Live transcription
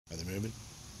moving?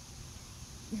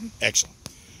 Excellent.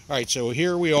 All right, so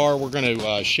here we are. We're going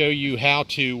to show you how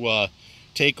to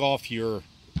take off your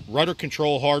rudder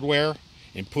control hardware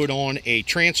and put on a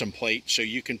transom plate so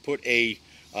you can put a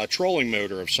trolling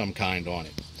motor of some kind on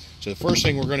it. So the first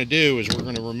thing we're going to do is we're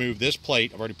going to remove this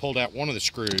plate. I've already pulled out one of the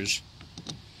screws.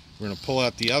 We're going to pull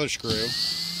out the other screw.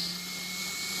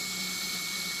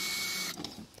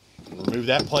 Remove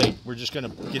that plate. We're just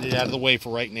going to get it out of the way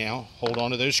for right now. Hold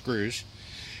on to those screws.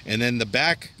 And then the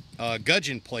back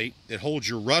gudgeon plate that holds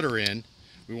your rudder in,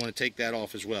 we want to take that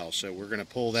off as well. So we're going to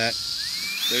pull those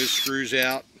screws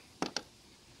out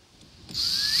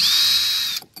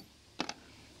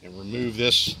and remove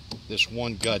this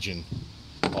one gudgeon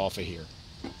off of here.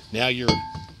 Now your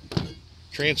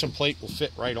transom plate will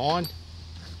fit right on.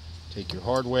 Take your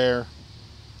hardware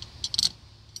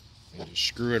and just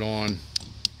screw it on.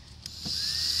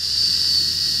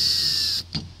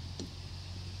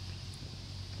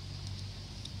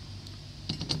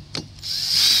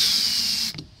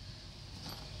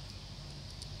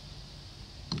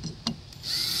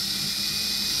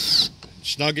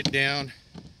 Snug it down,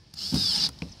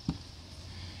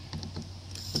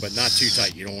 but not too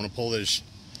tight. You don't want to pull those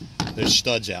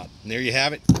studs out. And there you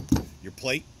have it, your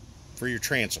plate for your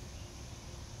transom.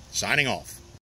 Signing off.